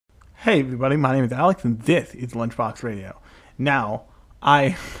Hey everybody, my name is Alex and this is Lunchbox Radio. Now,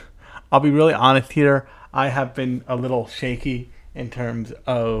 I'll be really honest here, I have been a little shaky in terms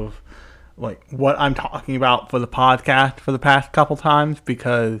of like what I'm talking about for the podcast for the past couple times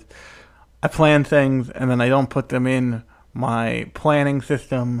because I plan things and then I don't put them in my planning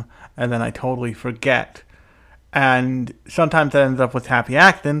system and then I totally forget. And sometimes that ends up with happy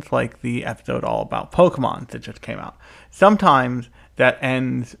accidents like the episode all about Pokemon that just came out. Sometimes that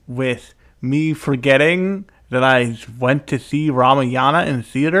ends with me forgetting that I went to see Ramayana in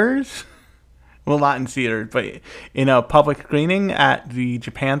theaters. Well, not in theaters, but in a public screening at the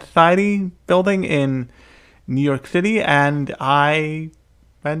Japan Society building in New York City, and I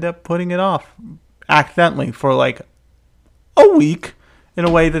end up putting it off accidentally for like a week in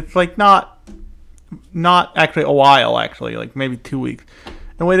a way that's like not actually a while, actually, like maybe 2 weeks.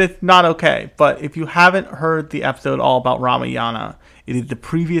 In a way that's not okay. But if you haven't heard the episode all about Ramayana, it is the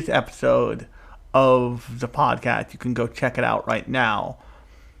previous episode of the podcast. You can go check it out right now.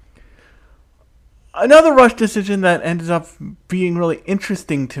 Another rush decision that ended up being really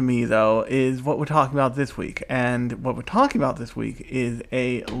interesting to me, though, is what we're talking about this week. And what we're talking about this week is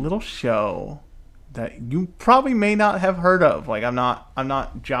a little show that you probably may not have heard of. Like, I'm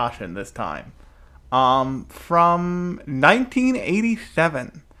not joshing this time. From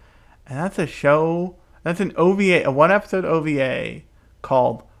 1987. And that's a show, that's an OVA, a one-episode OVA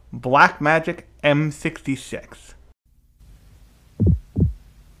called Black Magic M-66.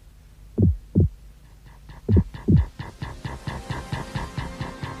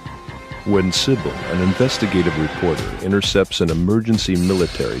 When Sybil, an investigative reporter, intercepts an emergency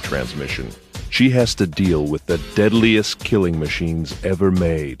military transmission, she has to deal with the deadliest killing machines ever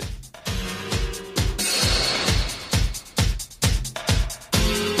made.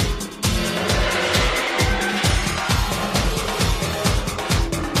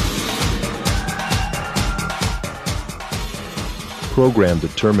 Programmed to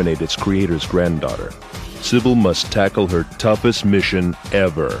terminate its creator's granddaughter, Sybil must tackle her toughest mission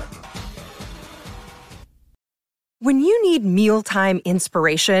ever. When you need mealtime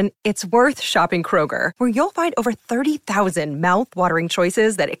inspiration, it's worth shopping Kroger, where you'll find over 30,000 mouth-watering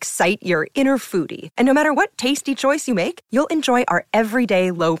choices that excite your inner foodie. And no matter what tasty choice you make, you'll enjoy our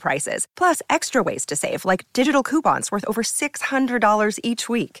everyday low prices, plus extra ways to save, like digital coupons worth over $600 each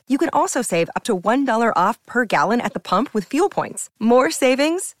week. You can also save up to $1 off per gallon at the pump with fuel points. More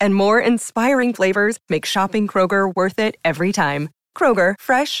savings and more inspiring flavors make shopping Kroger worth it every time. Kroger,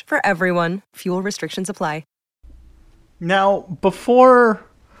 fresh for everyone. Fuel restrictions apply. Now, before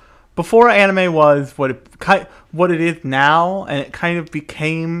anime was what it is now, and that kind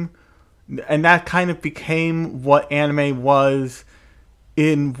of became what anime was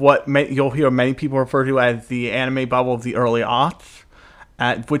in what you'll hear many people refer to as the anime bubble of the early aughts,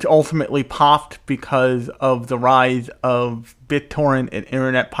 which ultimately popped because of the rise of BitTorrent and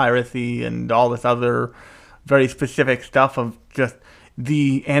internet piracy and all this other very specific stuff of just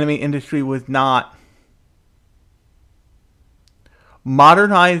the anime industry was not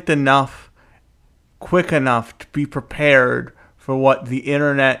modernized enough, quick enough to be prepared for what the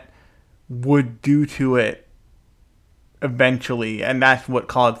internet would do to it eventually, and that's what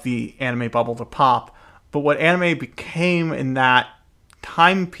caused the anime bubble to pop. But what anime became in that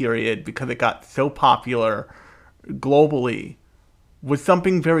time period, because it got so popular globally, was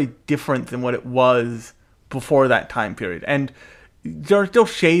something very different than what it was before that time period. And there are still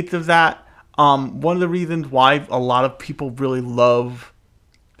shades of that. One of the reasons why a lot of people really love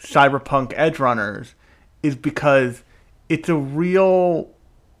Cyberpunk Edge Runners is because it's a real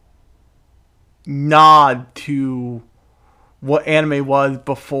nod to what anime was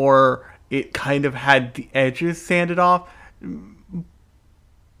before it kind of had the edges sanded off,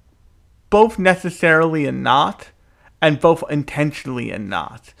 both necessarily and not, and both intentionally and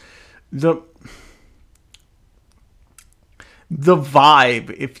not. The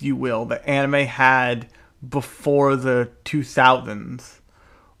vibe, if you will, that anime had before the 2000s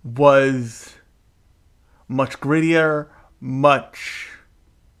was much grittier, much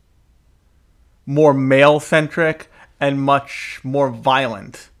more male-centric, and much more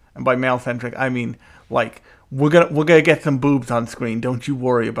violent. And by male-centric, I mean, like, we're gonna get some boobs on screen. Don't you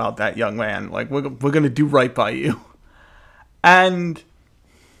worry about that, young man. Like, we're gonna do right by you. And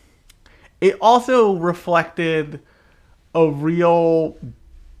it also reflected a real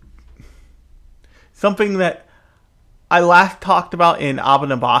something that I last talked about in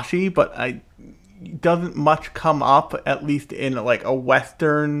Abanabashi, but doesn't much come up, at least in like a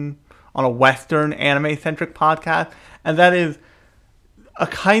Western anime centric podcast, and that is a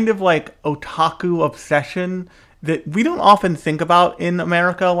kind of like otaku obsession that we don't often think about in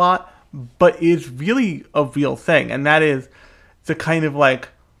America a lot, but is really a real thing, and that is the kind of like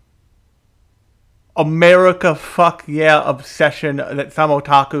America fuck yeah obsession that some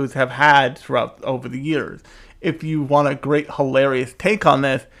otakus have had throughout over the years. If you want a great hilarious take on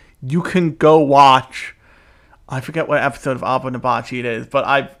this, you can go watch, I forget what episode of Abanabachi it is, but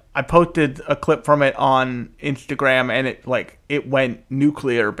I posted a clip from it on Instagram, and it went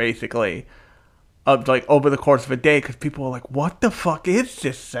nuclear basically of like over the course of a day, because people were like, what the fuck is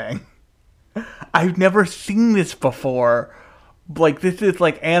this thing? I've never seen this before. Like, this is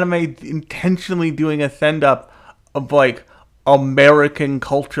like anime intentionally doing a send-up of like American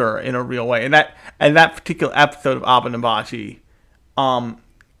culture in a real way, and that particular episode of Abanabashi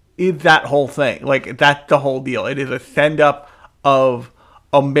is that whole thing. Like, that's the whole deal. It is a send-up of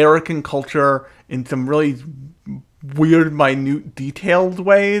American culture in some really weird, minute, detailed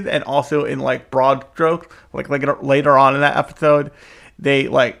ways, and also in like broad strokes. Like later on in that episode, they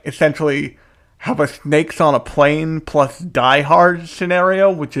like essentially have a snakes on a plane plus Die Hard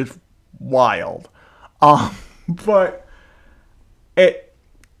scenario, which is wild. But it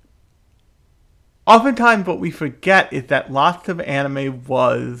oftentimes what we forget is that lots of anime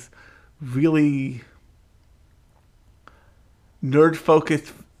was really nerd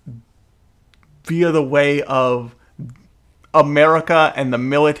focused via the way of America and the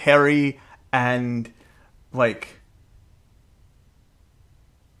military, and like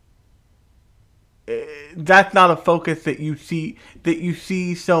that's not a focus that you see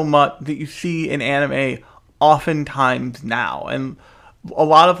so much, that you see in anime oftentimes now. And a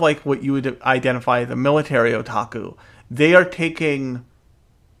lot of like what you would identify as a military otaku, they are taking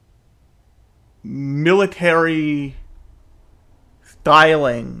military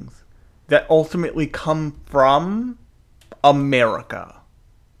stylings that ultimately come from America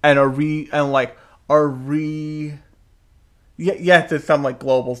and yes, there's some like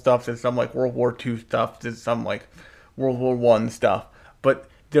global stuff, there's some like World War II stuff, there's some like World War I stuff, but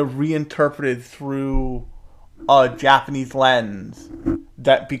they're reinterpreted through a Japanese lens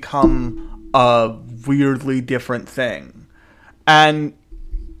that become a weirdly different thing. And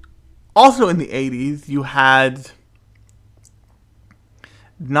also in the 80s, you had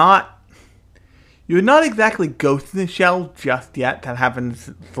not exactly Ghost in the Shell just yet. That happens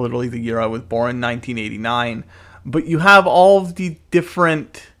literally the year I was born, 1989. But you have all of the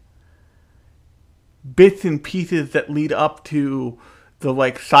different bits and pieces that lead up to the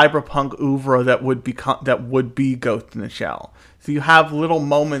like cyberpunk oeuvre that would be Ghost in the Shell. So you have little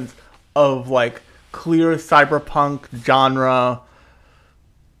moments of like clear cyberpunk genre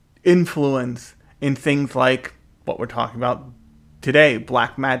influence in things like what we're talking about today,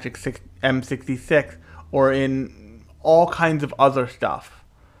 Black Magic M-66, or in all kinds of other stuff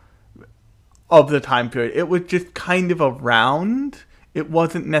of the time period. It was just kind of around. It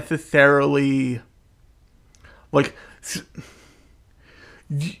wasn't necessarily like,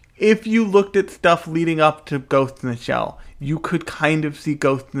 if you looked at stuff leading up to Ghost in the Shell, you could kind of see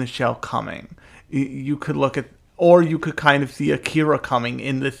Ghost in the Shell coming. You could look at, or you could kind of see Akira coming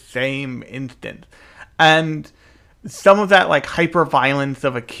in the same instant. And some of that like hyper violence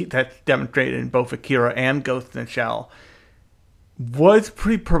of that's demonstrated in both Akira and Ghost in the Shell was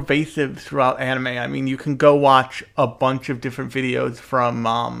pretty pervasive throughout anime. I mean, you can go watch a bunch of different videos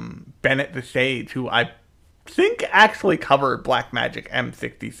from Bennett the Sage, who I think actually covered Black Magic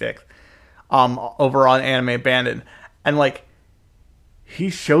M-66 over on Anime Abandoned, and like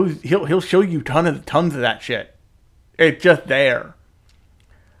he'll show you tons of that shit. It's just there.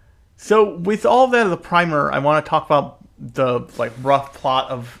 So with all that as a primer, I want to talk about the like rough plot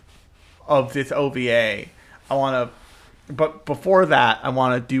of this OVA. But before that, I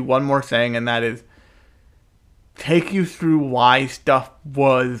want to do one more thing, and that is take you through why stuff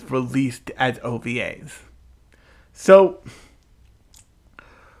was released as OVAs. So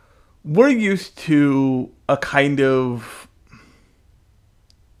we're used to a kind of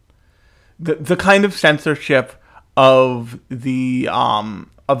the kind of censorship of the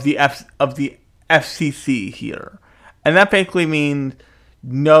FCC here, and that basically means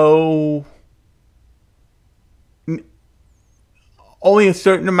only a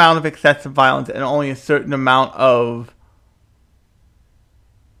certain amount of excessive violence and only a certain amount of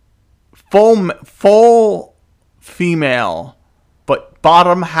full female, but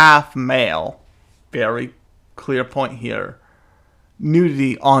bottom half male. Very clear point here.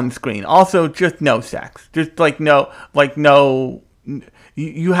 Nudity on screen. Also, just no sex. Just no.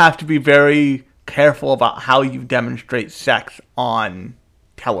 You have to be very careful about how you demonstrate sex on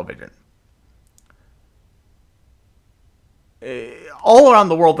television. all around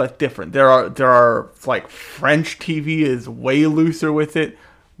the world that's different. There are like French TV is way looser with it,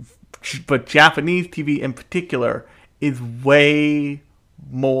 but Japanese TV in particular is way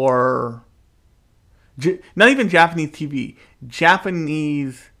more. Not even Japanese TV.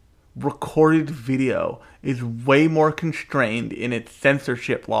 Japanese recorded video is way more constrained in its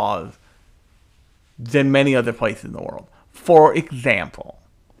censorship laws than many other places in the world. For example,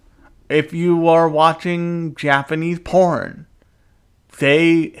 if you are watching Japanese porn,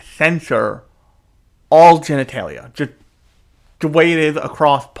 they censor all genitalia, just the way it is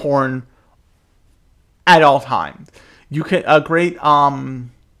across porn at all times. You can a great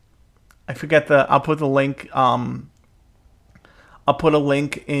I forget I'll put the link I'll put a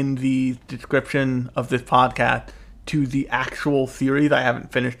link in the description of this podcast to the actual series. I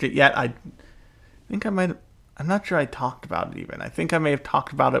haven't finished it yet. I think I'm not sure I talked about it even. I think I may have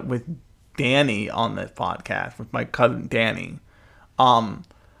talked about it with Danny on this podcast, with my cousin Danny,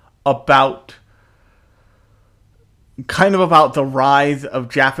 about the rise of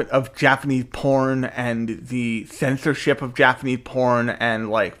Japanese porn and the censorship of Japanese porn and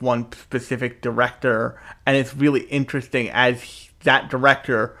like one specific director. And it's really interesting as that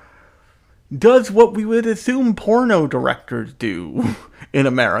director does what we would assume porno directors do in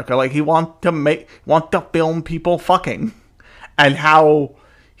America. Like he wants to film people fucking, and how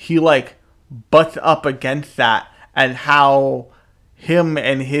he like butts up against that, and how him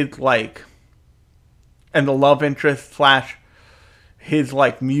and his like, and the love interest / his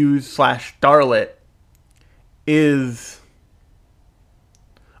like muse / starlet is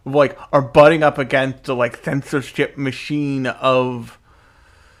like are butting up against the like censorship machine of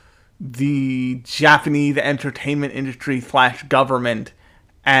the Japanese entertainment industry / government,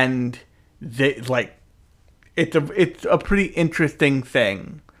 and they like it's a pretty interesting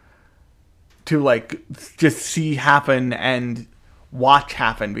thing to like just see happen and watch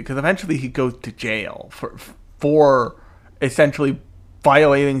happen, because eventually he goes to jail for essentially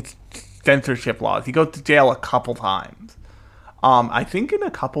violating censorship laws. He goes to jail a couple times. I think in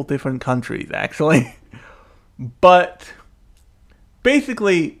a couple different countries actually. But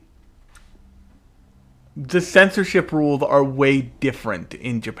basically the censorship rules are way different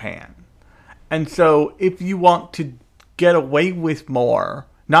in Japan. And so if you want to get away with more,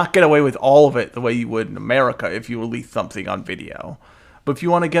 not get away with all of it the way you would in America if you release something on video, but if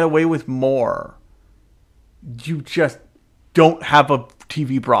you want to get away with more, you just don't have a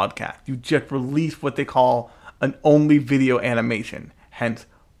TV broadcast. You just release what they call an only video animation, hence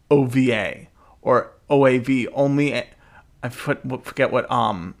OVA or OAV, only, I forget what,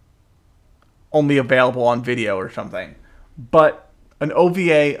 only available on video or something. But an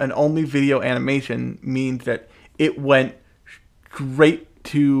OVA, an only video animation, means that it went straight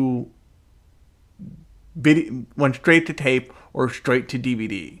to video, went straight to tape or straight to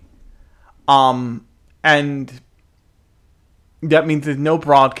DVD. And that means there's no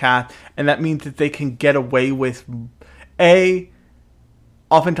broadcast, and that means that they can get away with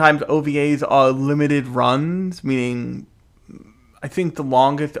oftentimes OVAs are limited runs, meaning I think the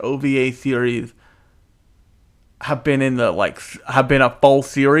longest OVA series have been a full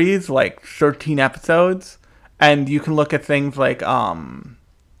series, like 13 episodes. And you can look at things like I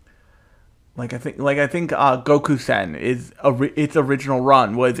think Goku-sen its original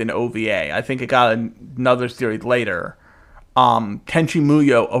run was an OVA. I think it got another series later. Tenchi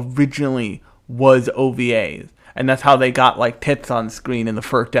Muyo originally was OVAs, and that's how they got like tits on screen in the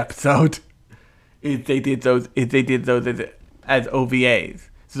first episode. They did those as OVAs.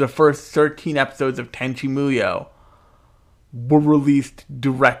 So the first 13 episodes of Tenchi Muyo were released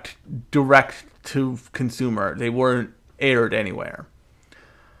direct to consumer. They weren't aired anywhere.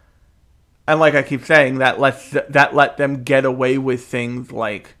 And like I keep saying, that let them get away with things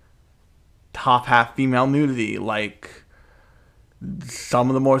like top half female nudity, like some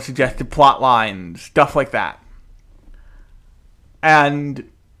of the more suggestive plot lines, stuff like that. And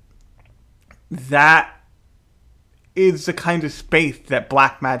that is the kind of space that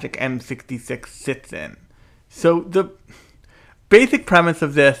Blackmagic M-66 sits in. So the basic premise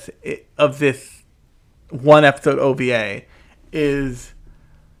of this one episode OVA is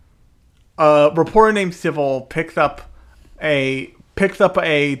a reporter named Civil picks up a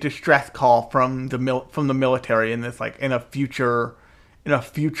distress call from the military in this like in a future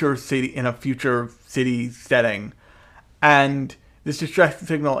city setting, and this distress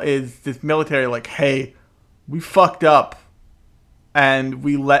signal is this military like, hey, we fucked up and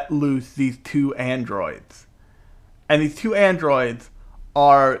we let loose these two androids. And these two androids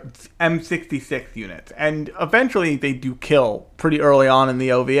are M-66 units. And eventually they do kill, pretty early on in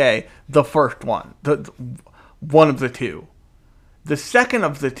the OVA, the first one. One of the two. The second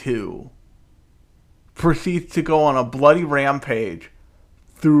of the two proceeds to go on a bloody rampage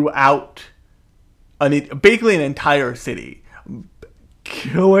throughout basically an entire city,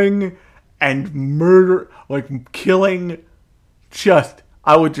 killing and killing just,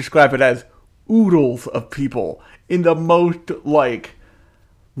 I would describe it as oodles of people in the most,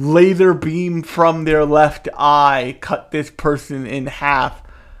 laser beam from their left eye, cut this person in half,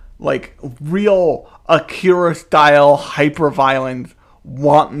 real Akira-style hyper-violence,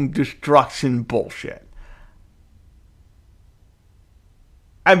 wanton destruction bullshit.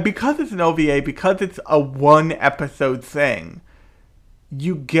 And because it's an OVA, because it's a one-episode thing,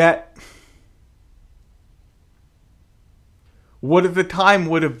 you get what at the time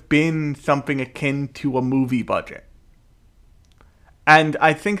would have been something akin to a movie budget. And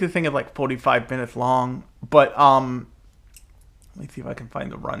I think the thing is 45 minutes long, but let me see if I can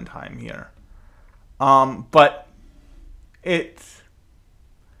find the runtime here. But it's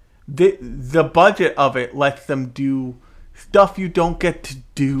the budget of it lets them do stuff you don't get to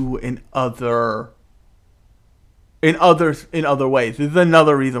do in other ways. This is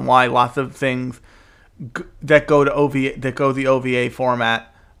another reason why lots of things that go the OVA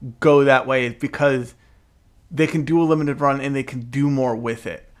format go that way, is because they can do a limited run and they can do more with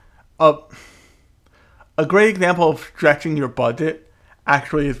it. A great example of stretching your budget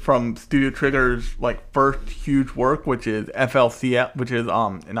actually is from Studio Trigger's first huge work, which is FLCL, which is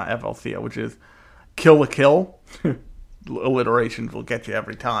not FLCL, which is Kill la Kill. Alliterations will get you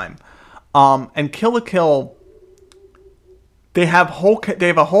every time. And Kill la Kill, they have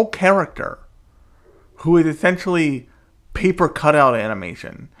a whole character who is essentially paper cutout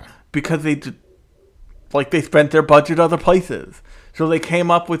animation, because they spent their budget other places. So they came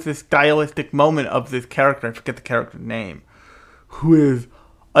up with this stylistic moment of this character, I forget the character's name, who is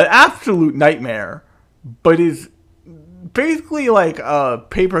an absolute nightmare, but is basically like a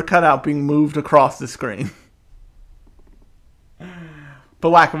paper cutout being moved across the screen. For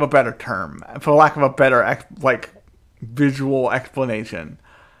lack of a better term. For lack of a better, visual explanation.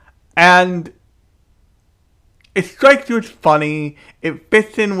 And it strikes you as funny. It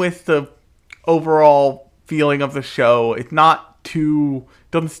fits in with the overall feeling of the show. It's not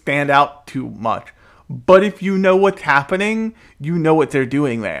doesn't stand out too much. But if you know what's happening, you know what they're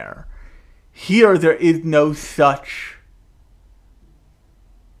doing there. Here, there is no such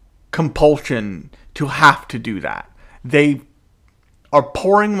compulsion to have to do that. They're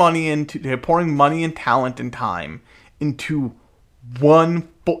pouring money and talent and time into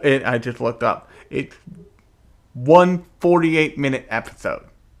I just looked up. It's one 48-minute episode.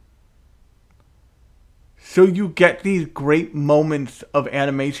 So you get these great moments of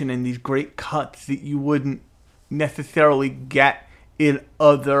animation and these great cuts that you wouldn't necessarily get in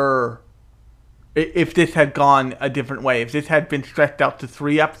other... If this had gone a different way. If this had been stretched out to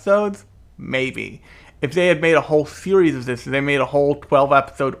 3 episodes, maybe. If they had made a whole series of this, if they made a whole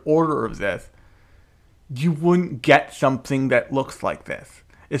 12-episode order of this, you wouldn't get something that looks like this.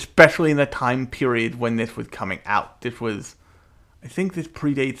 Especially in the time period when this was coming out. This was... I think this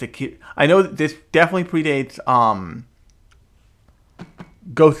predates Akira. I know that this definitely predates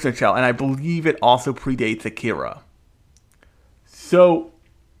Ghost in the Shell, and I believe it also predates Akira. So,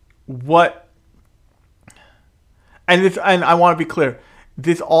 what... And I want to be clear,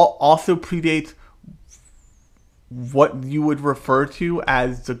 this also predates what you would refer to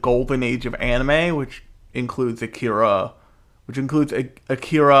as the golden age of anime, which includes Akira. It includes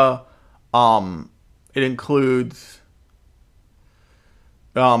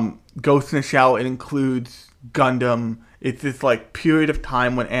Ghost in the Shell, it includes Gundam. It's this period of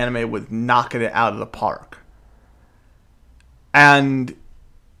time when anime was knocking it out of the park.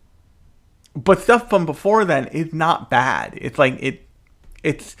 But stuff from before then is not bad. It's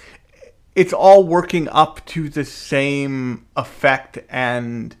it's all working up to the same effect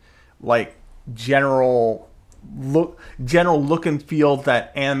and general look and feel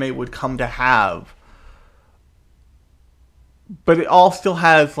that anime would come to have. But it all still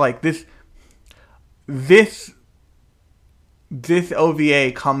has this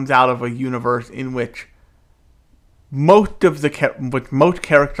OVA comes out of a universe in which most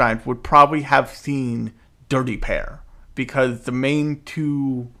character designs would probably have seen Dirty Pair, because the main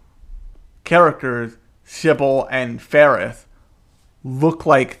 2 characters, Sybil and Ferris, look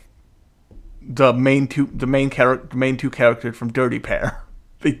like the main two characters from Dirty Pair.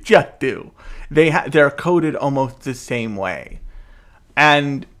 They just do. They're coded almost the same way.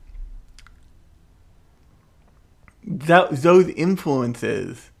 And those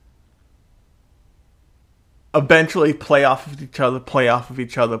influences eventually play off of each other.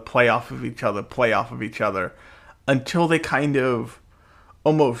 until they kind of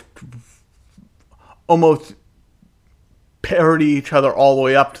almost almost parody each other all the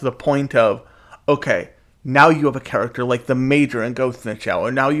way up to the point of, okay, now you have a character like the Major in Ghost in the Shell,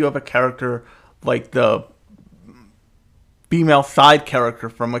 or now you have a character like the female side character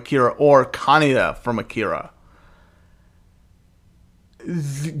from Akira, or Kaneda from Akira.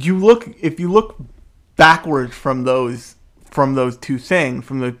 If you look backwards from those two things,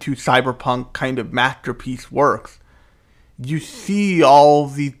 from the two cyberpunk kind of masterpiece works, you see all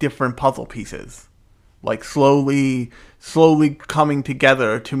these different puzzle pieces, like slowly coming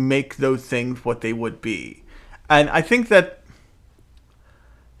together to make those things what they would be. And I think that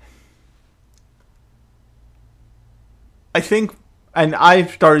and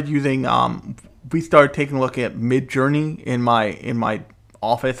I've started using we started taking a look at Midjourney in my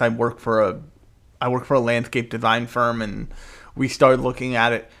office. I work for a landscape design firm, and we started looking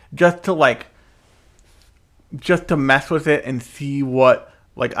at it just to mess with it and see what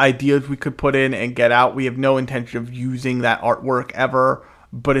like ideas we could put in and get out. We have no intention of using that artwork ever,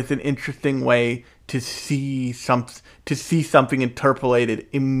 but it's an interesting way to see something interpolated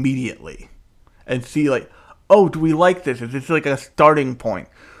immediately and see like, oh, do we like this? Is this like a starting point?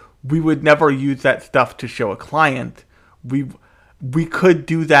 We would never use that stuff to show a client. We could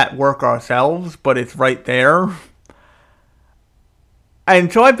do that work ourselves, but it's right there.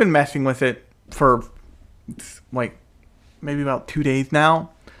 And so I've been messing with it for like maybe about 2 days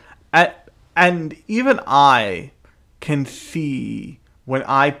now. And even I can see when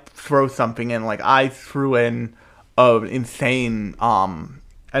I throw something in, like I threw in an insane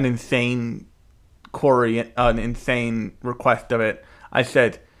query, an insane request of it. I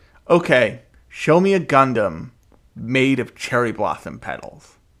said, okay, show me a Gundam made of cherry blossom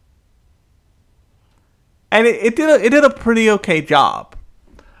petals. And it did a pretty okay job.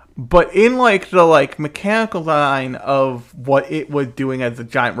 But in like the mechanical design of what it was doing as a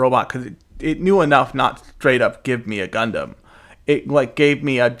giant robot, because it knew enough not straight up give me a Gundam. It like gave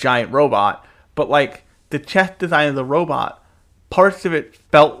me a giant robot, but like the chest design of the robot, parts of it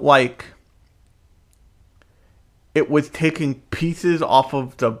felt like it was taking pieces off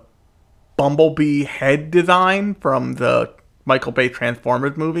of the Bumblebee head design from the Michael Bay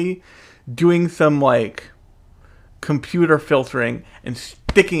Transformers movie, doing some like computer filtering and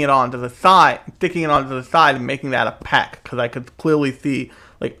sticking it onto the side and making that a pack, because I could clearly see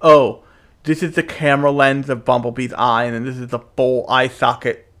like, oh, this is the camera lens of Bumblebee's eye, and then this is the full eye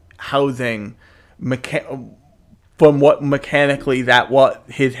socket housing from what mechanically what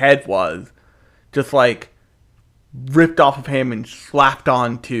his head was, just like ripped off of him and slapped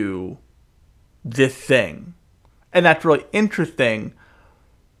onto this thing. And that's really interesting,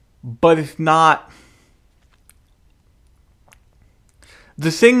 but it's not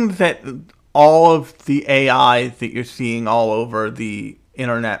the things that all of the AIs that you're seeing all over the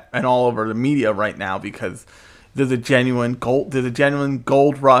internet and all over the media right now, because there's a genuine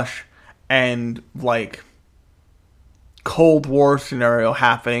gold rush and like Cold War scenario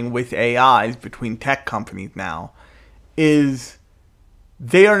happening with AIs between tech companies now, is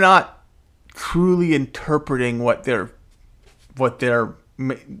they are not truly interpreting what you're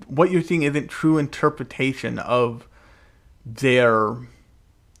seeing isn't true interpretation of their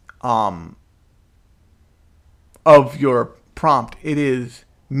of your prompt. It is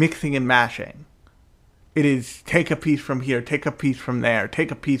mixing and mashing. It is take a piece from here, take a piece from there,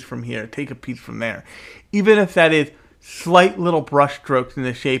 take a piece from here, take a piece from there. Even if that is slight little brush strokes in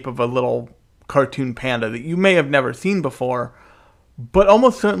the shape of a little cartoon panda that you may have never seen before, but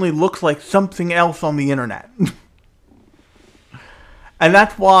almost certainly looks like something else on the internet. And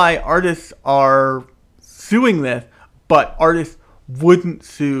that's why artists are suing this, but artists wouldn't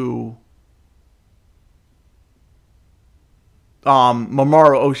sue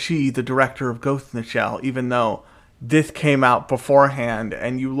Mamoru Oshii, the director of Ghost in the Shell, even though this came out beforehand,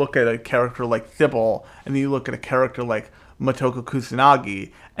 and you look at a character like Sybil, and then you look at a character like Motoko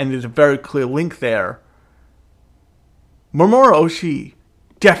Kusanagi, and there's a very clear link there. Mamoru Oshii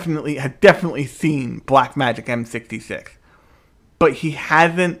had definitely seen Black Magic M-66, but he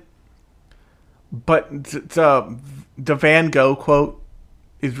hasn't. But the Van Gogh quote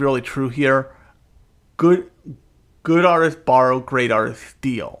is really true here. Good artists borrow, great artists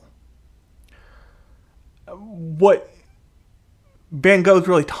steal. What Van Gogh's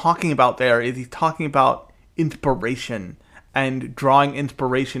really talking about there is he's talking about inspiration and drawing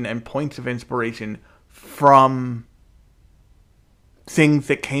inspiration and points of inspiration from things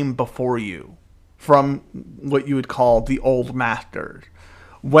that came before you, from what you would call the old masters.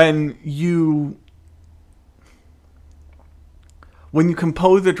 When you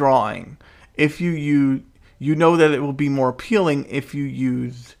compose a drawing, if you you know that it will be more appealing if you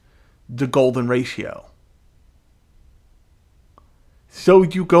use the golden ratio. So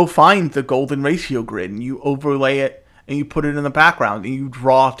you go find the golden ratio grid and you overlay it and you put it in the background and you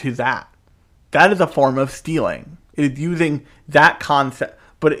draw to that. That is a form of stealing. It is using that concept,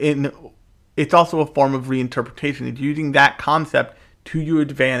 but it's also a form of reinterpretation. It's using that concept to your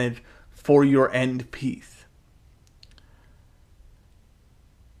advantage for your end piece.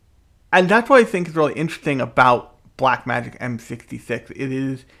 And that's what I think is really interesting about Blackmagic M-66. It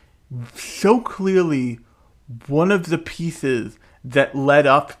is so clearly one of the pieces that led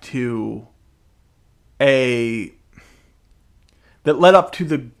up to the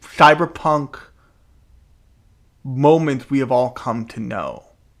cyberpunk moment we have all come to know.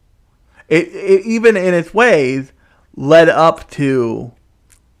 It even in its ways led up to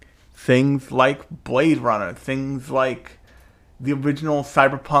things like Blade Runner, things like the original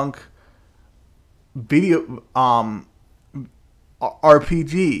cyberpunk video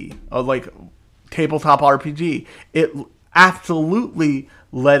RPG, or like tabletop RPG. It absolutely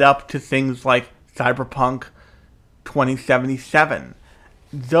led up to things like Cyberpunk 2077.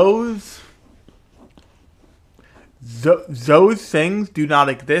 Those things do not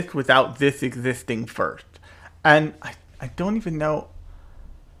exist without this existing first. And I don't even know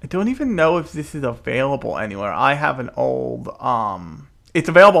if this is available anywhere. I have an old it's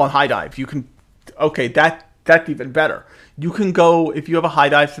available on High Dive. You can that's even better. You can go if you have a High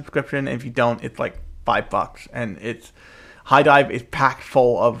Dive subscription, and if you don't, it's like $5, and it's High Dive is packed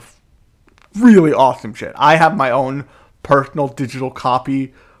full of really awesome shit. I have my own personal digital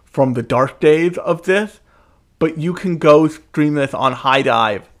copy from the dark days of this, but you can go stream this on High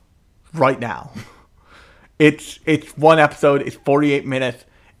Dive right now. It's one episode. It's 48 minutes.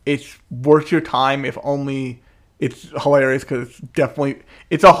 It's worth your time. If only it's hilarious because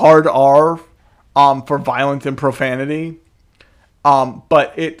it's a hard R for violence and profanity.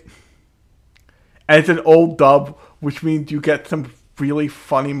 But it's an old dub, which means you get some really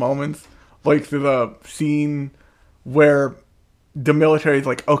funny moments, like the scene where the military is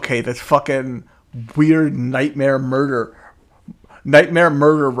like, okay, this fucking weird nightmare murder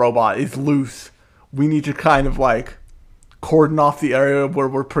robot is loose. We need to kind of like cordon off the area where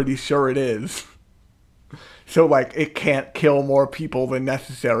we're pretty sure it is. So like it can't kill more people than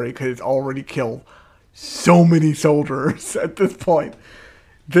necessary because it's already killed so many soldiers at this point.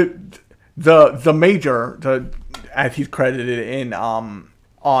 The major, as he's credited in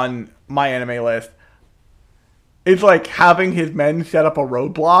on my anime list, is like having his men set up a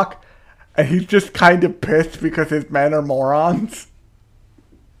roadblock, and he's just kind of pissed because his men are morons.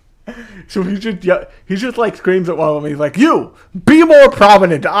 So he just like screams at one of them. He's like, "You be more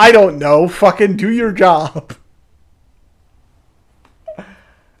prominent. I don't know. Fucking do your job."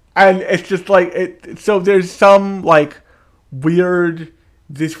 And it's just like it. So there's some like weird.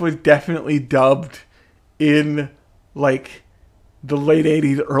 This was definitely dubbed in like the late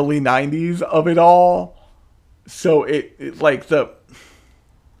 80s, early 90s of it all. So it like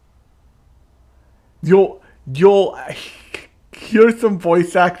you'll hear some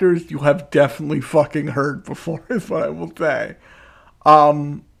voice actors you have definitely fucking heard before is what I will say.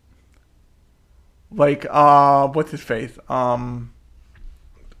 What's his face?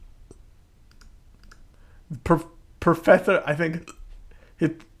 Professor, I think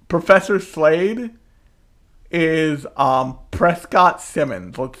Professor Slade is Prescott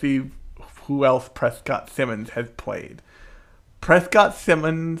Simmons. Let's see who else Prescott Simmons has played. Prescott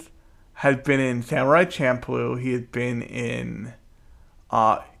Simmons has been in Samurai Champloo. He has been in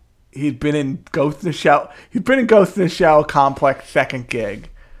he's been in Ghost in the Shell. He's been in Ghost in the Shell Complex Second Gig.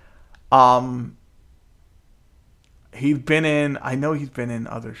 He's been in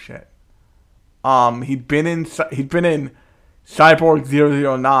other shit. He'd been in Cyborg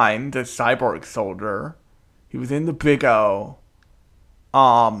 009, the Cyborg Soldier. He was in the Big O.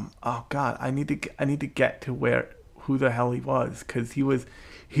 Oh God, I need to get to who the hell he was, because he's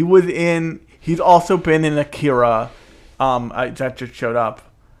also been in Akira. That just showed up.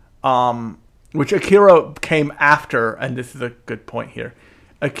 Which Akira came after, and this is a good point here.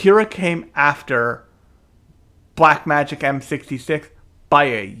 Akira came after Blackmagic M-66 by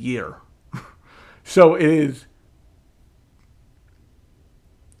a year. So it is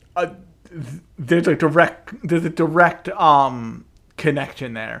there's a direct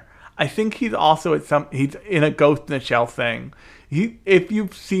connection there. I think he's also he's in a Ghost in the Shell thing. If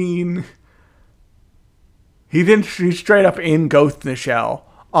you've seen, he's straight up in Ghost in the Shell,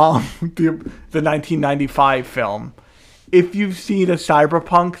 the 1995 film. If you've seen a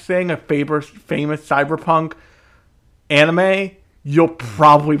cyberpunk thing, a famous cyberpunk anime, you'll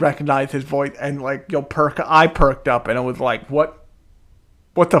probably recognize his voice, and like I perked up and I was like, what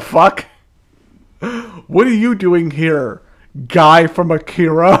the fuck? What are you doing here, guy from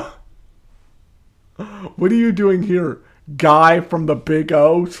Akira? What are you doing here, guy from the Big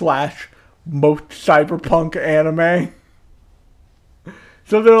O / most cyberpunk anime?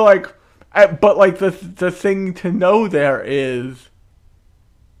 So they're like, but like the thing to know there is,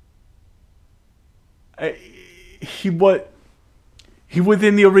 he was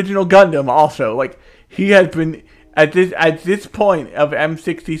in the original Gundam also. Like, he had been at this point of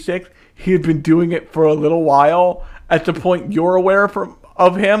M-66, he had been doing it for a little while. At the point you're aware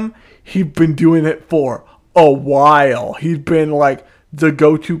of him, he'd been doing it for a while. He'd been like the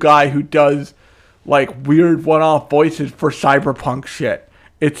go-to guy who does like weird one-off voices for cyberpunk shit.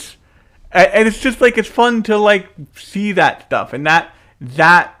 It's just like, it's fun to like see that stuff, and that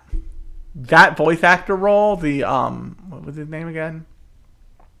voice actor role, the what was his name again?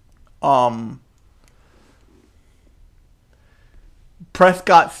 Simon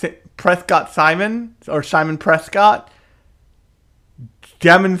Prescott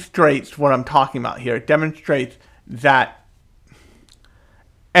demonstrates what I'm talking about here. It demonstrates that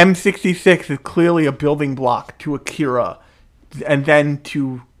M-66 is clearly a building block to Akira, and then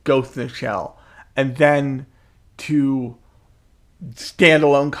to Ghost in the Shell, and then to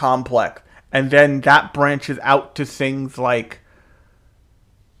Standalone Complex, and then that branches out to things like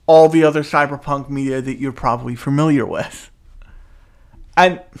all the other cyberpunk media that you're probably familiar with.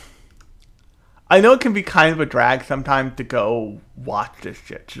 And I know it can be kind of a drag sometimes to go watch this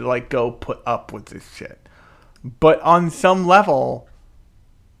shit, to like go put up with this shit. But on some level,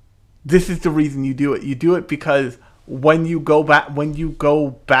 this is the reason you do it. You do it because when you go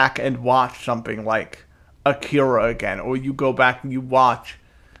back and watch something like Akira again, or you go back and you watch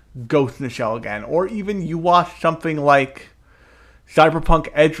Ghost in the Shell again, or even you watch something like Cyberpunk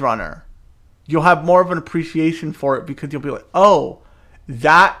Edge Runner, you'll have more of an appreciation for it, because you'll be like, oh,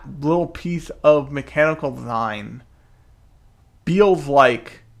 that little piece of mechanical design feels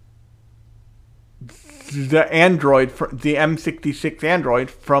like the M-66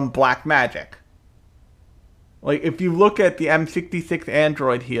 android from Black Magic. Like, if you look at the M-66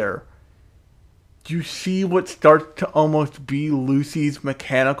 android here, you see what starts to almost be Lucy's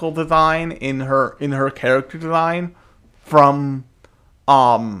mechanical design in her character design from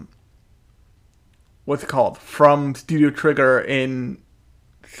what's it called? From Studio Trigger in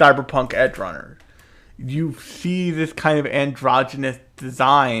Cyberpunk Edge Runner. You see this kind of androgynous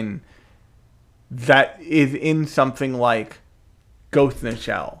design that is in something like Ghost in the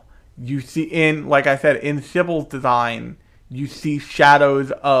Shell. You see like I said, in Sybil's design, you see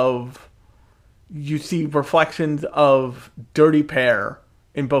reflections of Dirty Pair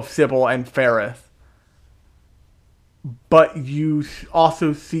in both Sybil and Ferris. But you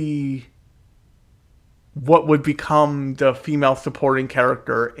also see what would become the female supporting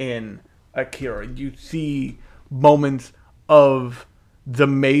character in Akira. You see moments of the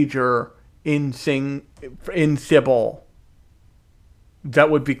Major in Sybil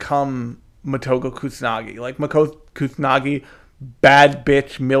that would become Motoko Kusanagi. Like, Motoko Kusanagi, bad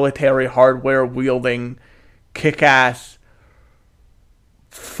bitch, military hardware wielding, kick-ass,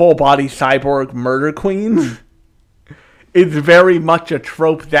 full-body cyborg murder queen is very much a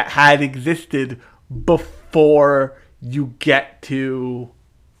trope that had existed before you get to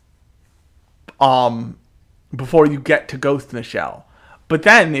Ghost in the Shell. But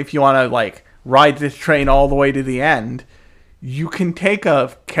then, if you want to like ride this train all the way to the end, you can take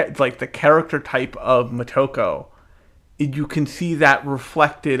the character type of Motoko, and you can see that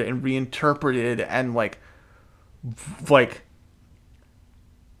reflected and reinterpreted, and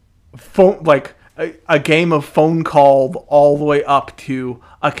a game of phone call all the way up to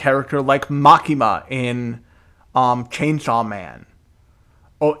a character like Makima in Chainsaw Man.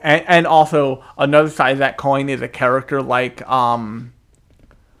 Oh, and also another side of that coin is a character like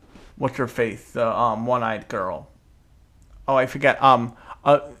what's her face, the one-eyed girl. Oh, I forget.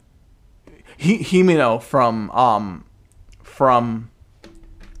 Himino from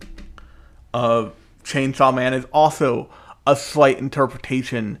Chainsaw Man is also a slight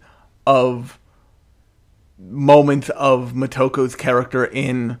interpretation of moments of Motoko's character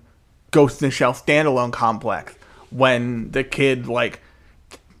in Ghost in the Shell Standalone Complex, when the kid like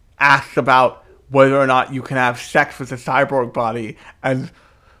asks about whether or not you can have sex with a cyborg body, and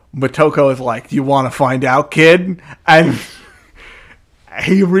Motoko is like, "You want to find out, kid?" And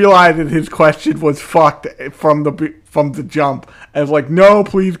he realizes his question was fucked from the jump, and is like, "No,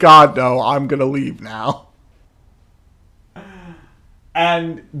 please God, no, I'm gonna leave now."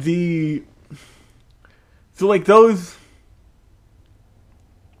 And those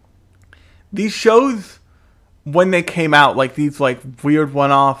these shows, when they came out, like these like weird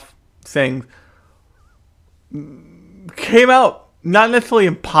one-off things, came out not necessarily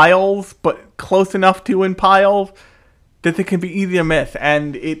in piles, but close enough to in piles that they can be easy to miss.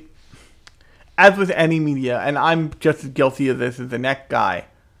 And it, as with any media, and I'm just as guilty of this as the next guy,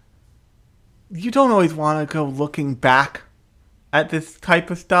 you don't always want to go looking back at this type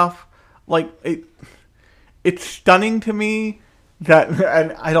of stuff. Like, it's stunning to me that,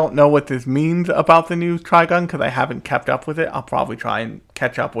 and I don't know what this means about the new Trigun because I haven't kept up with it. I'll probably try and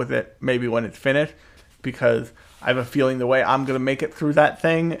catch up with it maybe when it's finished, because I have a feeling the way I'm going to make it through that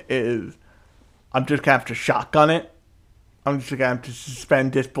thing is I'm just going to have to shotgun it. I'm just going to have to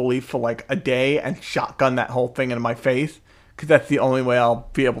suspend disbelief for like a day and shotgun that whole thing into my face, because that's the only way I'll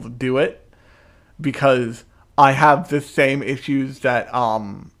be able to do it, because I have the same issues that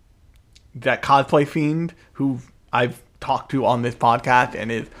that Cosplay Fiend, who I've talked to on this podcast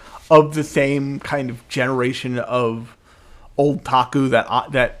and is of the same kind of generation of old taku that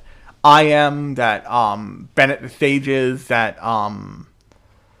I am, that Bennett the Sage is, that my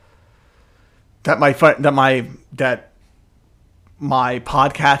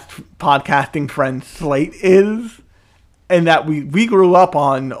podcasting friend Slate is, and that we grew up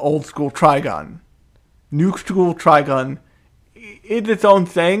on old school Trigun. New school Trigun is its own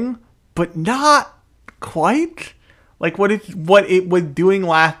thing, but not quite. Like what it was doing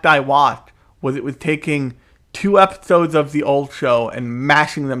last I watched was it was taking 2 episodes of the old show and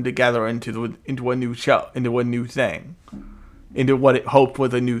mashing them together into a new show, into a new thing, into what it hoped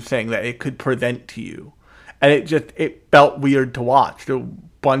was a new thing that it could present to you. And it felt weird to watch. A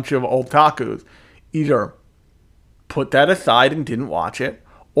bunch of otakus either put that aside and didn't watch it,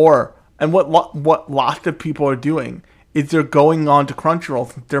 and what lots of people are doing is they're going on to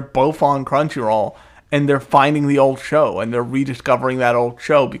Crunchyroll, since they're both on Crunchyroll, and they're finding the old show, and they're rediscovering that old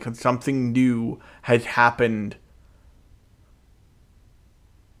show because something new has happened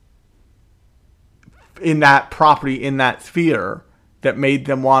in that property, in that sphere, that made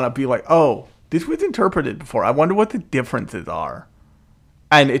them want to be like, oh, this was interpreted before. I wonder what the differences are.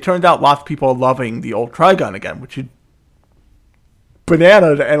 And it turns out lots of people are loving the old Trigun again, which is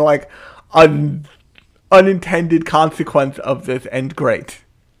bananas and like unintended consequence of this, and great.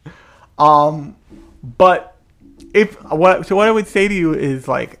 But what I would say to you is,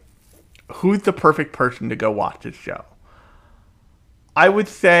 like, who's the perfect person to go watch this show? I would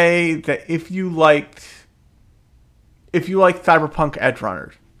say that if you like Cyberpunk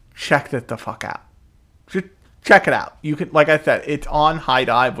Edgerunners, check this the fuck out. Just check it out. You can, like I said, it's on High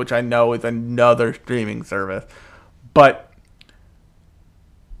Dive, which I know is another streaming service, but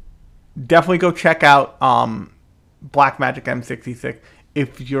definitely go check out Black Magic M-66.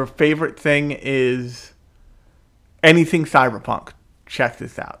 If your favorite thing is anything cyberpunk, check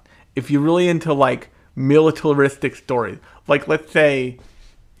this out. If you're really into like militaristic stories, like let's say,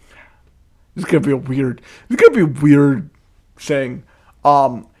 this is gonna be a weird thing.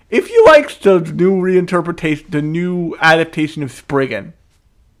 If you like the new reinterpretation, the new adaptation of Spriggan,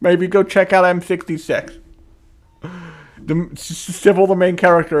 maybe go check out M-66. Sybil, the main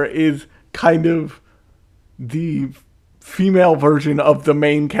character, is kind of the female version of the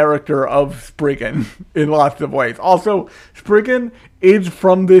main character of Spriggan in lots of ways. Also, Spriggan is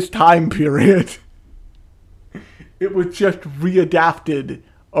from this time period. It was just readapted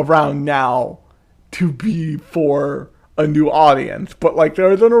around now to be for a new audience. But like,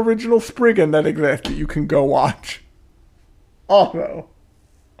 there's an original Spriggan that exists that you can go watch. Also,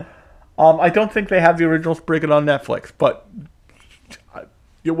 I don't think they have the original Spriggan on Netflix, but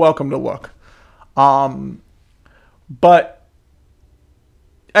you're welcome to look. But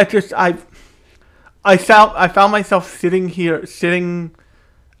I found myself sitting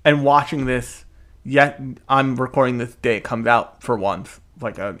and watching this. Yet I'm recording this day it comes out, for once,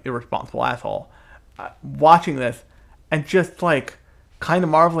 like an irresponsible asshole. Watching this and just like kind of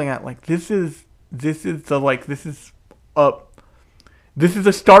marveling at, like, this is a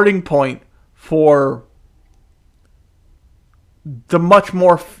starting point for the much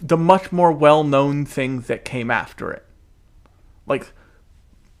more well-known things that came after it. Like,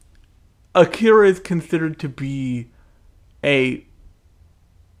 Akira is considered to be an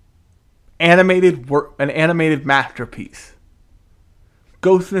animated masterpiece.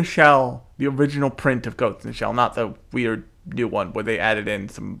 Ghost in the Shell, the original print of Ghost in the Shell, not the weird new one where they added in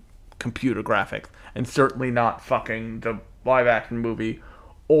some computer graphics, and certainly not fucking the live-action movie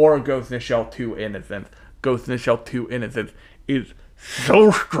or Ghost in the Shell 2 Innocence. Ghost in the Shell 2 Innocence is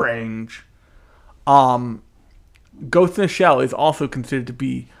so strange. Ghost in the Shell is also considered to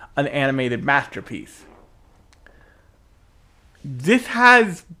be an animated masterpiece. This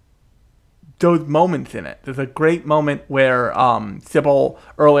has those moments in it. There's a great moment where Sybil,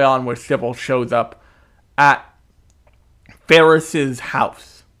 early on, where Sybil shows up at Ferris's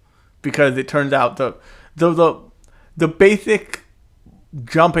house, because it turns out the basic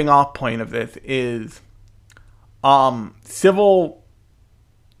jumping off point of this is Sybil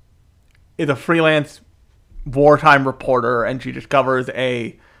is a freelance wartime reporter, and she discovers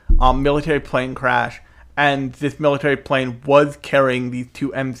a military plane crash, and this military plane was carrying these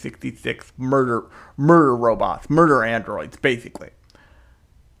two M-66 murder robots, murder androids, basically.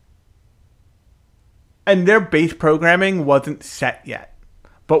 And their base programming wasn't set yet.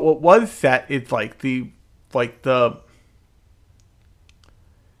 But what was set is the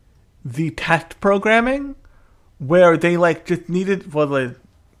test programming, where they just needed the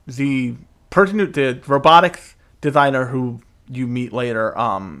robotics designer who you meet later.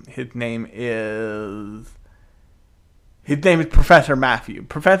 His name is Professor Matthew.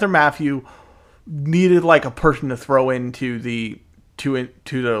 Professor Matthew needed a person to throw into the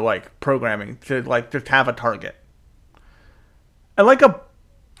programming to just have a target. And like a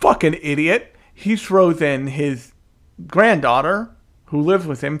fucking idiot, he throws in his granddaughter who lives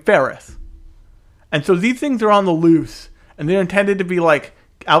with him, Ferris. And so these things are on the loose, and they're intended to be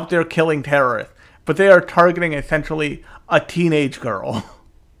out there killing terrorists, but they are targeting essentially a teenage girl.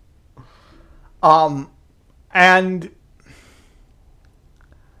 And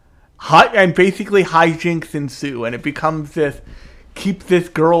basically hijinks ensue, and it becomes this keep this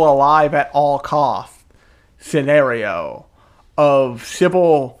girl alive at all costs scenario of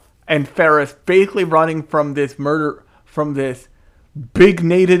Sybil and Ferris basically running from this big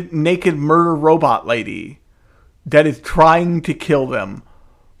naked murder robot lady that is trying to kill them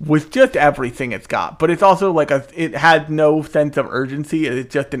with just everything it's got. But it's also it had no sense of urgency.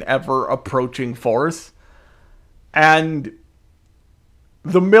 It's just an ever approaching force. And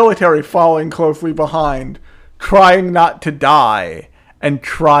the military following closely behind, trying not to die and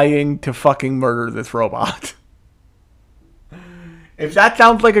trying to fucking murder this robot. If that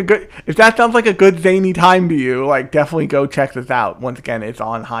sounds like a good zany time to you, definitely go check this out. Once again, it's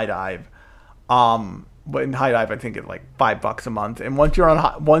on High Dive. But in High Dive, I think it's $5 a month. And once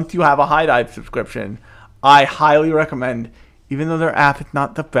you have a High Dive subscription, I highly recommend, even though their app is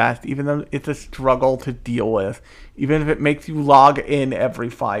not the best, even though it's a struggle to deal with, even if it makes you log in every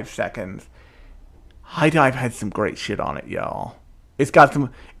 5 seconds, High Dive has some great shit on it, y'all. If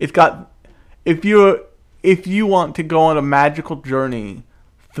you want to go on a magical journey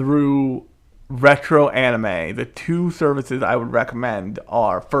through retro anime, the two services I would recommend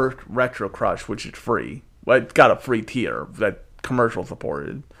are, first, Retro Crush, which is free. Well, it's got a free tier that commercial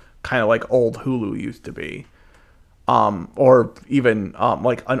supported, kind of like old Hulu used to be. Or even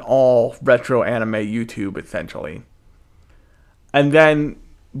an all retro anime YouTube, essentially. And then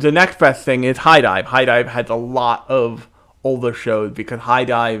the next best thing is High Dive. High Dive has a lot of older shows, because High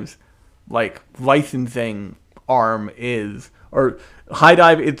Dive's licensing arm or High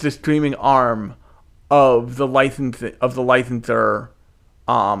Dive is the streaming arm of the licensor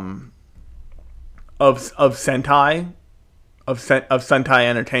of Sentai Sentai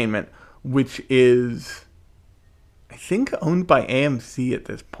Entertainment, which is, I think, owned by AMC at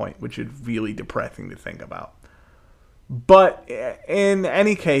this point, which is really depressing to think about. But in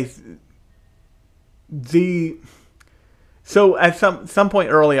any case, so at some point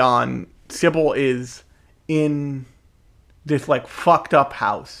early on, Sybil is in this fucked up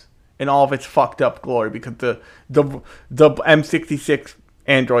house in all of its fucked up glory, because the M-66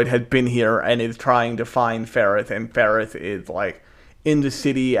 android has been here and is trying to find Ferris, and Ferris is in the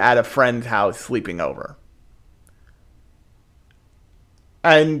city at a friend's house sleeping over.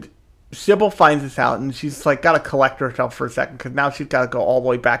 And Sybil finds this out, and she's got to collect herself for a second, because now she's got to go all the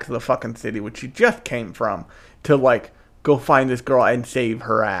way back to the fucking city, which she just came from, to go find this girl and save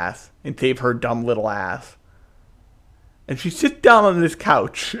her ass, and save her dumb little ass. And she sits down on this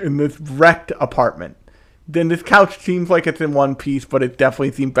couch in this wrecked apartment. Then this couch seems like it's in one piece, but it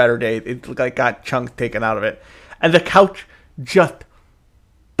definitely seen better days. It's got chunks taken out of it. And the couch just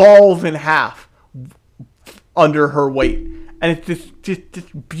falls in half under her weight. And it's this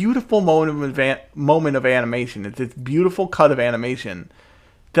beautiful moment of animation. It's this beautiful cut of animation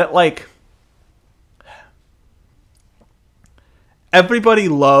that everybody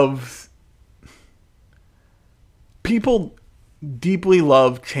loves. People deeply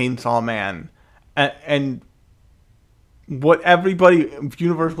love Chainsaw Man, and what everybody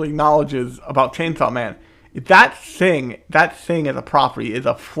universally acknowledges about Chainsaw Man is that thing as a property is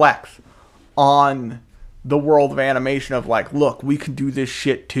a flex on the world of animation of look, we can do this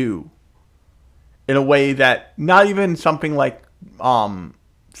shit too, in a way that not even something like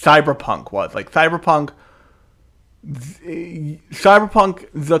Cyberpunk was. Like Cyberpunk,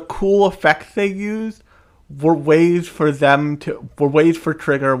 the cool effects they used were ways for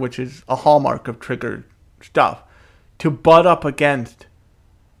Trigger, which is a hallmark of Trigger stuff, to butt up against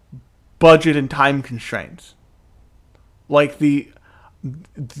budget and time constraints. Like the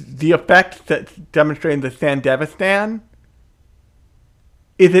effect that's demonstrated in the Sandevistan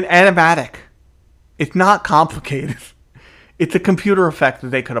is an animatic. It's not complicated. It's a computer effect that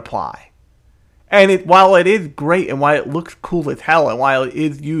they could apply. And while it is great and while it looks cool as hell and while it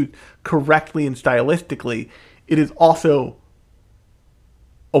is used correctly and stylistically, it is also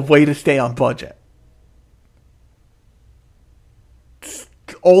a way to stay on budget.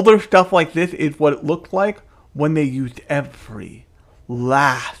 Older stuff like this is what it looked like when they used every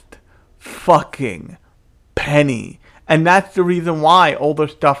last fucking penny. And that's the reason why older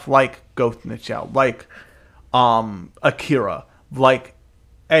stuff like Ghost in the Shell, like Akira, like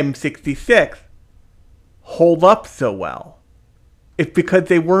M-66 hold up so well. It's because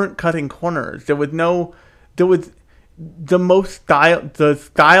they weren't cutting corners. The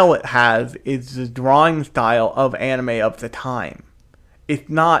style it has is the drawing style of anime of the time. It's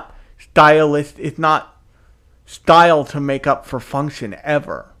not stylist. It's not style to make up for function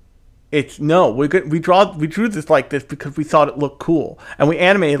ever. It's no. We drew this like this because we thought it looked cool, and we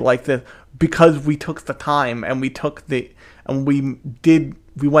animated like this because we took the time and we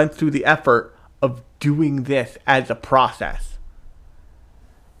went through the effort of doing this as a process.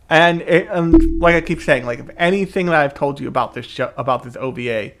 And like I keep saying, like if anything that I've told you about this show, about this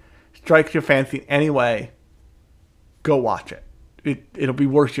OVA, strikes your fancy in any way, go watch it. It'll be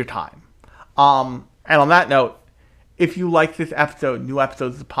worth your time. And on that note, if you like this episode, new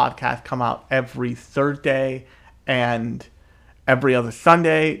episodes of the podcast come out every Thursday and every other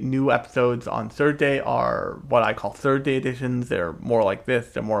Sunday. New episodes on Thursday are what I call Thursday editions. They're more like this.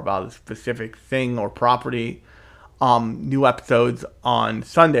 They're more about a specific thing or property. New episodes on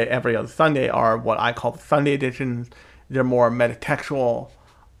Sunday, every other Sunday, are what I call the Sunday editions. They're more metatextual.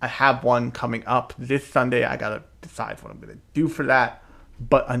 I have one coming up this Sunday. I gotta decide what I'm gonna do for that.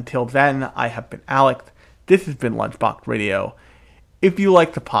 But until then, I have been Alex. This has been Lunchbox Radio. If you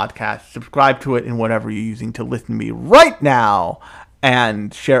like the podcast, subscribe to it in whatever you're using to listen to me right now,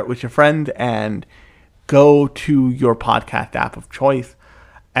 and share it with your friends, and go to your podcast app of choice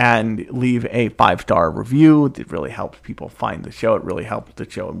and leave a 5-star review. It really helps people find the show. It really helps the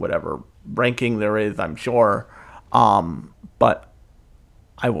show in whatever ranking there is, I'm sure. But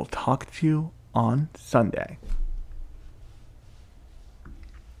I will talk to you on Sunday.